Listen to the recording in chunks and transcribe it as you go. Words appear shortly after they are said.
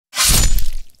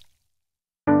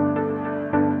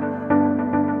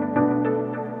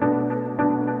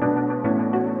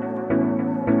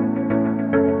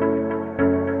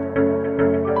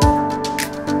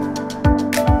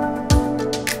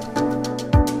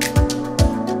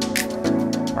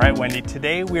All right, Wendy,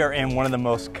 today we are in one of the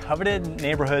most coveted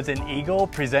neighborhoods in Eagle,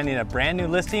 presenting a brand new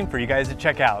listing for you guys to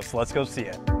check out. So let's go see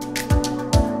it.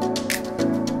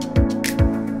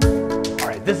 All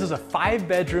right, this is a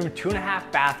 5-bedroom,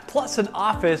 2.5 bath, plus an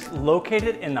office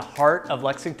located in the heart of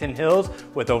Lexington Hills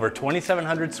with over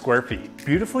 2,700 square feet.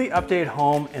 Beautifully updated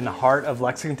home in the heart of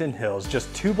Lexington Hills,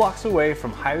 just 2 blocks away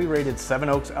from highly rated Seven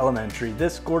Oaks Elementary.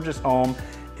 This gorgeous home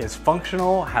is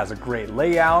functional, has a great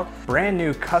layout, brand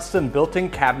new custom built-in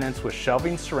cabinets with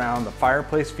shelving surround the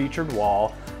fireplace featured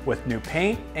wall with new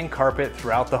paint and carpet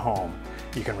throughout the home.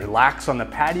 You can relax on the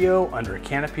patio under a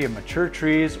canopy of mature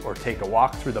trees or take a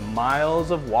walk through the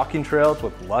miles of walking trails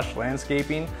with lush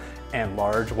landscaping and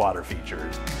large water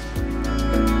features.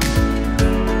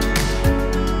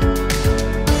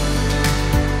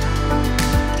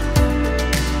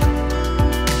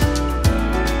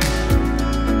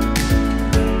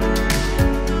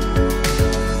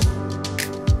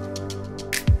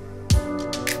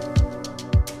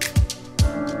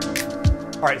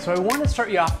 All right, so I want to start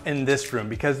you off in this room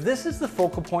because this is the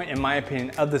focal point, in my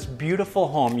opinion, of this beautiful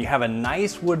home. You have a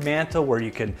nice wood mantle where you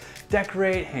can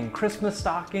decorate, hang Christmas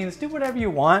stockings, do whatever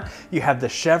you want. You have the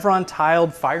chevron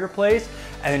tiled fireplace,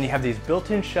 and then you have these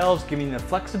built-in shelves giving you the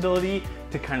flexibility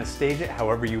to kind of stage it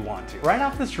however you want to. Right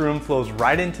off this room flows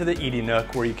right into the eating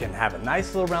nook where you can have a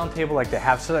nice little round table like they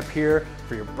have set up here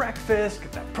for your breakfast,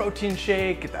 get that protein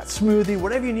shake, get that smoothie,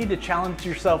 whatever you need to challenge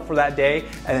yourself for that day.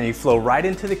 And then you flow right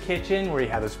into the kitchen where you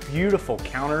have this beautiful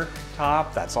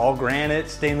countertop that's all granite,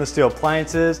 stainless steel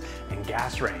appliances, and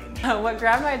gas range. What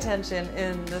grabbed my attention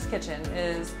in this kitchen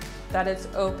is that it's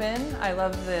open. I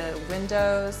love the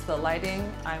windows, the lighting.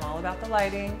 I'm all about the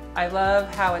lighting. I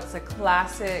love how it's a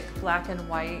classic black and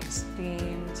white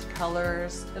themed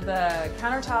colors. The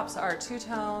countertops are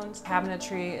two-toned.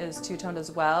 Cabinetry is two-toned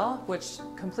as well, which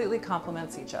completely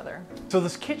complements each other. So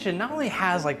this kitchen not only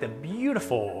has like the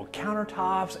beautiful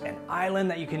countertops and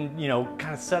island that you can,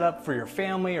 kind of set up for your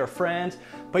family or friends,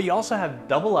 but you also have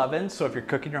double ovens. So if you're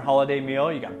cooking your holiday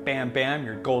meal, you got bam, bam,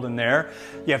 you're golden there.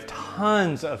 You have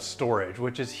tons of storage,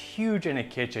 which is huge in a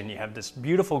kitchen. You have this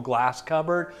beautiful glass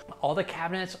cupboard. All the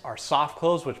cabinets are soft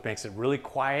close, which makes it really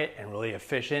quiet and really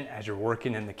efficient as you're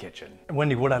working in the kitchen. And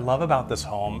Wendy, what I love about this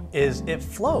home is it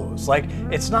flows. Like,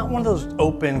 it's not one of those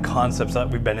open concepts that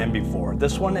we've been in before.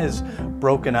 This one is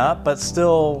broken up, but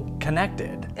still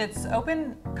connected. It's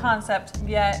open concept,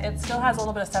 yet it still has a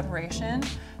little bit of separation.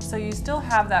 So you still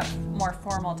have that more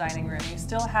formal dining room. You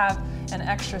still have an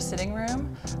extra sitting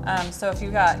room. So if you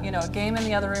got, a game in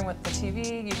the other room with the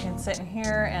TV, you can sit in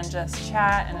here and just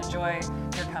chat and enjoy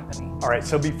your company. All right,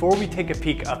 so before we take a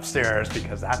peek upstairs,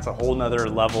 because that's a whole nother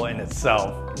level in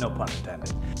itself, no pun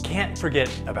intended, can't forget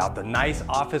about the nice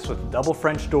office with double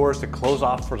French doors to close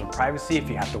off for some privacy if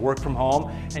you have to work from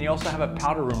home. And you also have a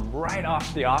powder room right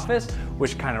off the office,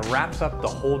 which kind of wraps up the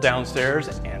whole downstairs.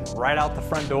 And right out the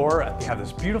front door, you have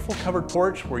this beautiful covered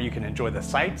porch where you can enjoy the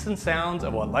sights and sounds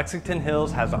of what Lexington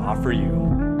Hills has to offer you.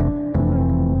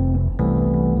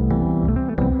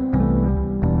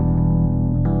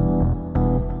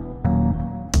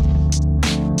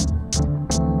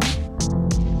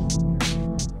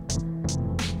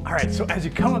 All right, so as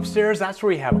you come upstairs, that's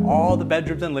where you have all the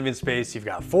bedrooms and living space. You've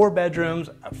got 4 bedrooms,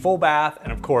 a full bath,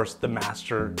 and of course, the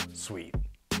master suite.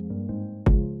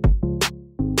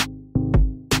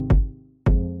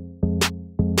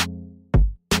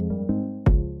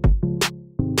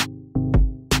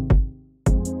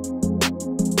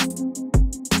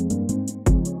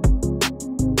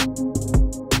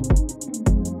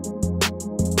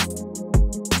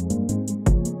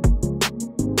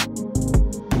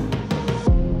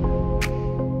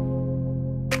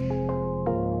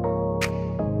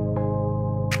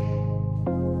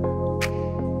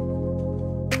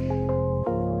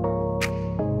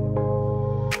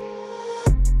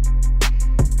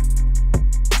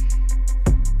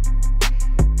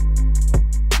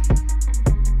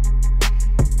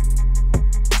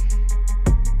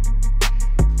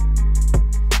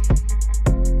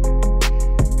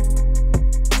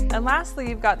 And lastly,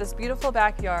 you've got this beautiful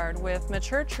backyard with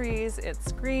mature trees.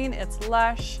 It's green, it's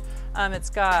lush, it's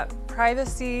got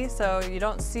privacy so you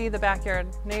don't see the backyard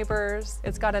neighbors.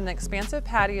 It's got an expansive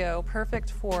patio,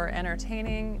 perfect for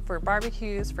entertaining, for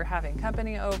barbecues, for having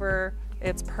company over.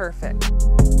 It's perfect.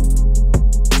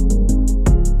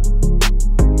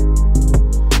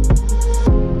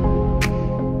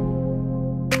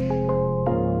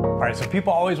 All right, so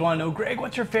people always want to know, Greg,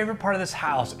 what's your favorite part of this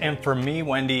house? And for me,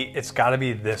 Wendy, it's got to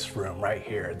be this room right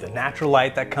here. The natural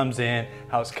light that comes in,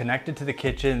 how it's connected to the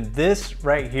kitchen. This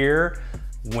right here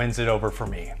wins it over for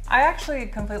me. I actually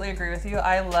completely agree with you.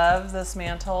 I love this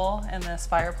mantle and this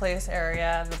fireplace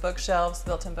area, the bookshelves,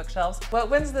 built-in bookshelves.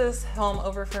 What wins this home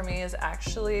over for me is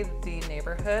actually the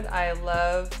neighborhood. I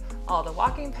love all the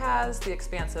walking paths, the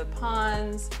expansive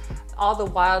ponds, all the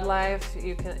wildlife.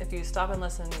 You can, if you stop and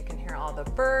listen, you can hear all the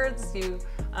birds. You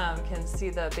can see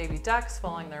the baby ducks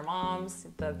following their moms,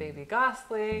 the baby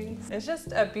goslings. It's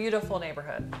just a beautiful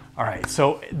neighborhood. All right,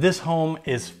 so this home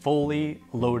is fully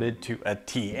loaded to a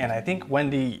T, and I think,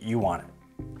 Wendy, you want it.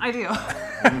 I do.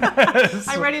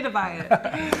 I'm ready to buy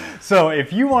it. So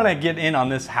if you want to get in on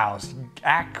this house,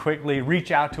 act quickly,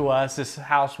 reach out to us. This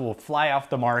house will fly off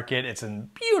the market. It's in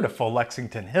beautiful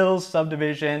Lexington Hills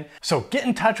subdivision. So get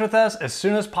in touch with us as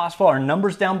soon as possible. Our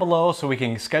number's down below so we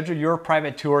can schedule your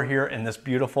private tour here in this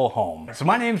beautiful home. So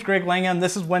my name's Greg Langhaim.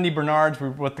 This is Wendy Bernards. We're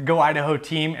with the Go Idaho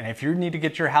team. And if you need to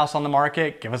get your house on the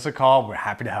market, give us a call. We're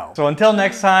happy to help. So until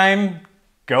next time,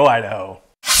 go Idaho.